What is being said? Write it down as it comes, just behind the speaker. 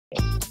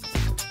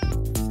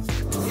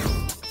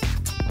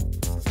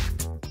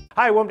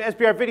Hi, welcome to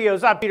SBR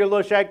Videos. I'm Peter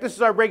Loshak. This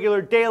is our regular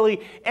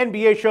daily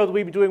NBA show that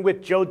we've been doing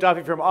with Joe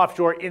Duffy from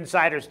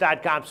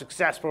OffshoreInsiders.com,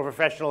 successful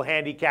professional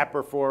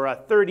handicapper for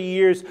 30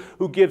 years,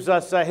 who gives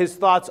us his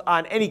thoughts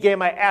on any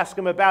game I ask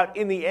him about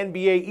in the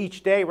NBA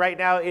each day. Right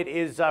now it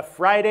is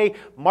Friday,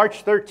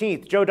 March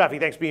 13th. Joe Duffy,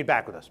 thanks for being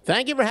back with us.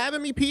 Thank you for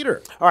having me,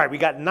 Peter. All right, we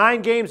got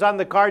 9 games on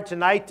the card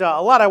tonight.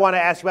 A lot I want to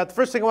ask you about. The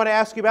first thing I want to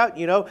ask you about,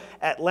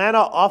 Atlanta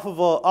off of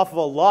a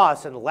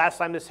loss, and the last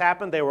time this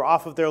happened, they were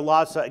off of their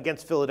loss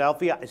against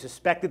Philadelphia. I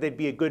suspected they'd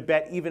be a good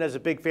bet, even as a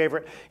big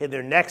favorite in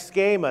their next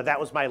game. That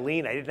was my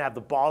lean. I didn't have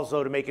the balls,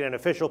 though, to make it an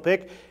official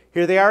pick.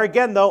 Here they are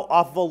again, though,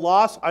 off of a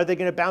loss. Are they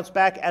going to bounce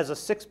back as a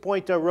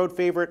 6-point road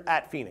favorite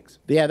at Phoenix?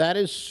 Yeah, that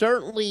is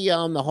certainly,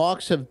 the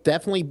Hawks have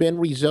definitely been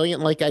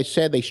resilient. Like I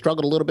said, they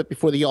struggled a little bit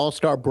before the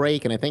All-Star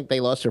break, and I think they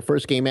lost their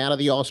first game out of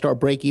the All-Star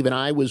break. Even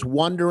I was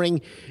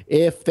wondering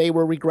if they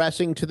were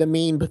regressing to the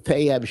mean, but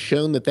they have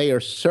shown that they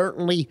are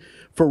certainly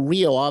for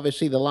real.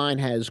 Obviously, the line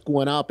has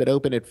gone up. It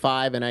opened at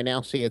 5, and I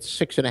now see it's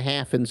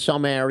 6.5 in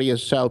some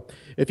areas. So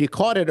if you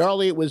caught it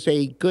early, it was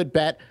a good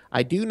bet.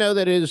 I do know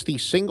that it is the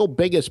single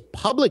biggest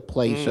public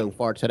play so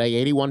far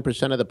today,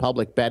 81% of the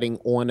public betting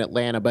on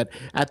Atlanta. But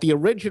at the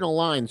original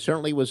line,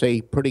 certainly was a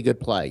pretty good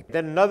play.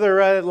 Then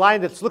another line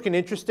that's looking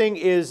interesting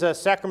is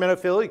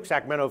Sacramento-Philly.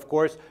 Sacramento, of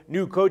course,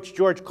 new coach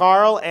George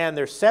Karl, and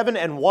they're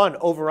 7-1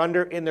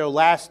 over-under in their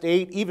last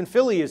 8. Even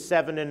Philly is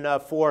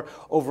 7-4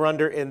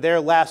 over-under in their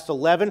last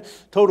 11.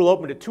 Total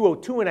opened at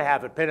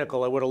 202.5 at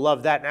Pinnacle. I would have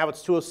loved that. Now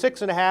it's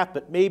 206.5,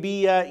 but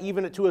maybe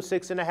even at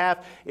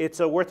 206.5, it's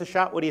worth a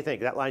shot. What do you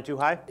think? Is that line too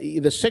high?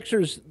 The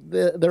Sixers,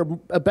 they're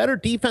better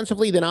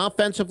defensively than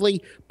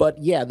offensively, but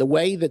yeah, the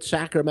way that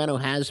Sacramento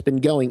has been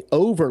going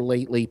over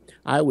lately,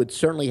 I would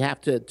certainly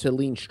have to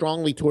lean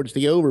strongly towards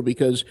the over,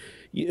 because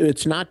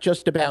it's not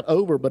just about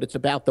over, but it's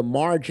about the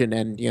margin.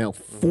 And,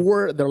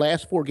 their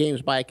last 4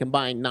 games by a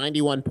combined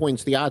 91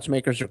 points, the odds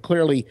makers are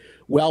clearly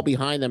well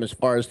behind them as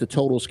far as the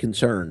total's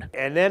concerned.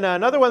 And then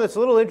another one that's a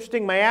little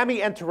interesting,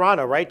 Miami and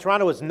Toronto, right?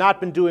 Toronto has not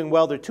been doing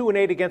well. They're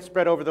 2-8 against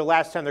spread over their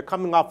last 10. They're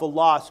coming off a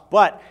loss,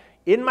 but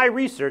in my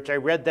research, I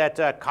read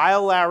that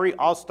Kyle Lowry,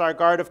 all-star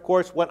guard, of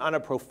course, went on a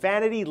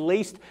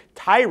profanity-laced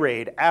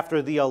tirade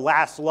after the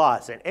last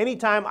loss. And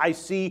anytime I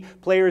see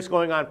players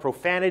going on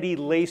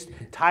profanity-laced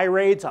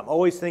tirades, I'm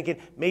always thinking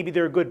maybe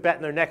they're a good bet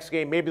in their next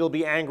game. Maybe they'll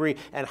be angry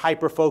and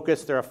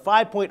hyper-focused. They're a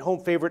 5-point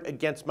home favorite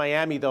against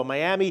Miami, though.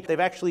 Miami, they've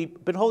actually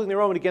been holding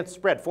their own against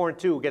spread,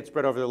 4-2 against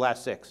spread over their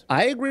last 6.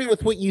 I agree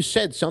with what you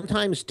said.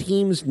 Sometimes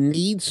teams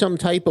need some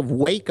type of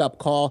wake-up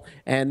call,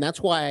 and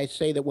that's why I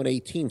say that when a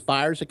team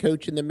fires a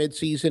coach in the midseason,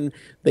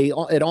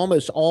 it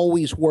almost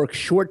always works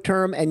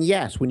short-term. And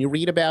yes, when you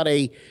read about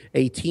a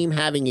team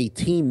having a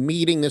team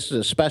meeting, this is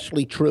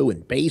especially true in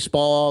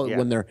baseball,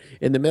 when they're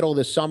in the middle of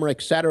the summer,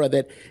 et cetera,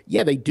 that,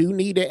 they do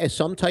need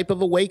some type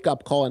of a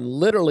wake-up call. And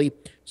literally,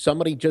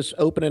 somebody just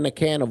opening a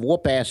can of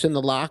whoop-ass in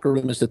the locker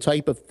room is the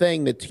type of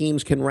thing that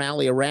teams can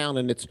rally around,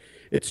 and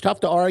it's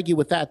tough to argue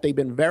with that. They've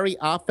been very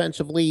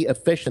offensively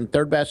efficient,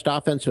 third-best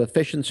offensive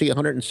efficiency,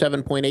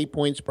 107.8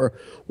 points per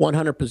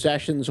 100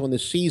 possessions on the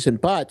season,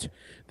 but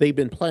they've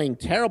been playing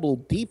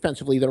terrible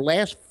defensively. Their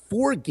last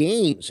 4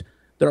 games,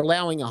 they're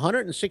allowing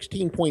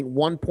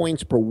 116.1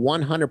 points per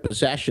 100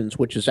 possessions,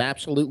 which is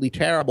absolutely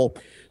terrible.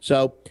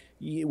 So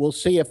we'll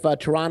see if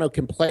Toronto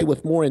can play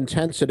with more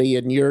intensity,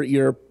 and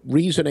your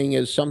reasoning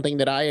is something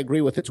that I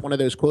agree with. It's one of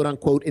those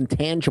quote-unquote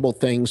intangible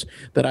things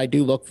that I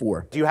do look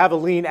for. Do you have a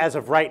lean as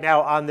of right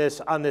now on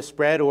this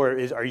spread, or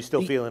are you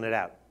still feeling it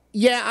out?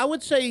 Yeah, I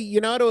would say,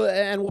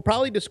 and we'll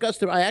probably discuss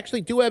it. I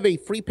actually do have a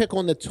free pick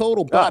on the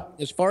total, but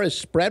as far as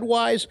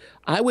spread-wise,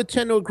 I would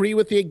tend to agree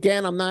with you.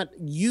 Again, I'm not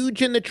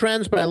huge in the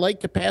trends, but I like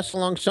to pass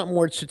along something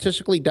where it's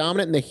statistically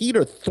dominant. And the Heat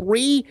are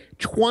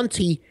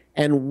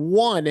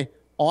 3-20-1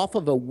 off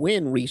of a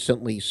win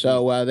recently.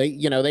 So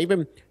they've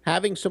been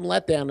having some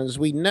letdown, as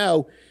we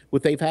know,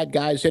 they've had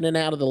guys in and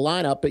out of the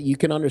lineup, but you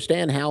can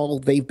understand how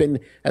they've been,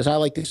 as I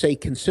like to say,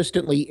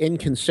 consistently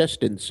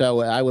inconsistent.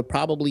 So I would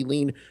probably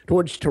lean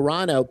towards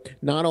Toronto,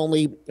 not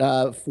only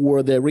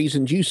for the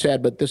reasons you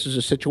said, but this is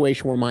a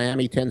situation where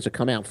Miami tends to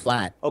come out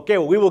flat. Okay,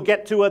 well, we will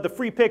get to the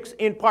free picks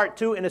in part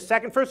 2 in a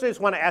second. First, I just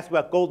want to ask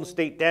about Golden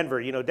State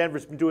Denver.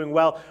 Denver's been doing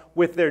well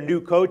with their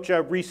new coach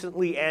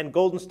recently, and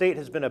Golden State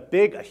has been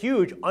a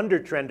huge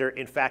under-trender,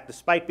 in fact,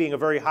 despite being a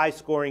very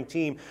high-scoring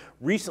team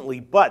recently.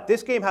 But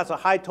this game has a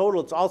high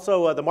total. It's also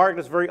the market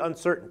is very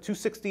uncertain.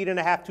 216.5,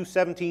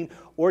 217,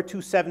 or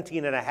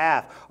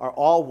 217.5 are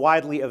all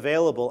widely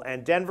available.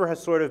 And Denver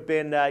has sort of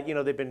been,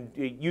 they've been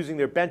using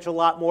their bench a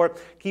lot more,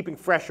 keeping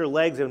fresher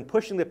legs, and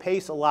pushing the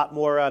pace a lot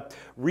more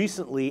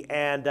recently.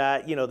 And,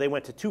 they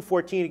went to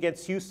 214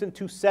 against Houston,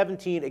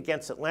 217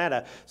 against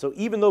Atlanta. So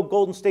even though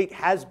Golden State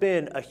has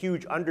been a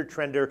huge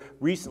under-trender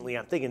recently,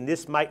 I'm thinking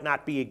this might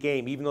not be a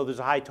game, even though there's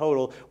a high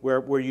total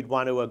where you'd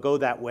want to go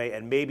that way.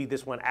 And maybe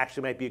this one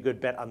actually might be a good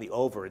bet on the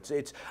over.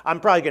 I'm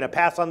probably going to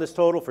pass on this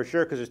total for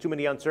sure because there's too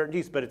many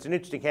uncertainties, but it's an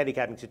interesting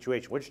handicapping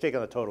situation. What's your take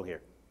on the total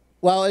here?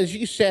 Well, as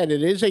you said,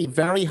 it is a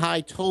very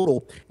high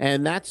total,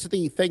 and that's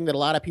the thing that a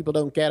lot of people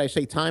don't get. I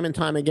say time and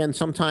time again,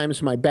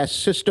 sometimes my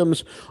best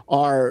systems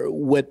are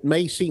what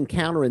may seem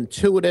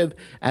counterintuitive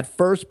at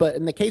first, but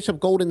in the case of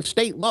Golden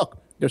State, look,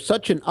 they're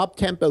such an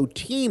up-tempo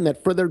team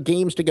that for their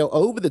games to go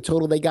over the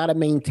total, they got to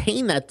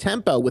maintain that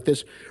tempo with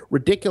this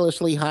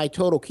ridiculously high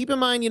total. Keep in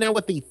mind,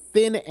 with the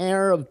thin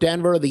air of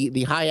Denver,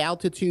 the high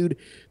altitude,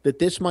 that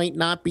this might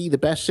not be the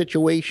best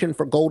situation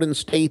for Golden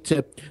State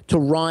to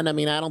run. I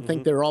mean, I don't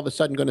think they're all of a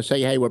sudden going to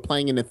say, hey, we're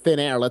playing in the thin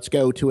air. Let's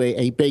go to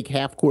a big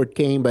half-court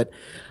game. But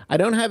I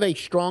don't have a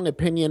strong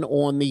opinion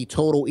on the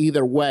total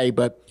either way.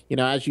 But,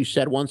 as you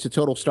said, once the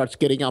total starts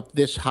getting up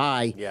this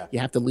high, you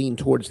have to lean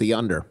towards the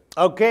under.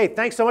 Okay,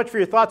 thanks so much for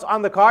your thoughts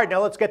on the card.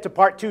 Now let's get to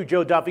part two,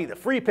 Joe Duffy, the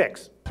free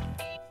picks.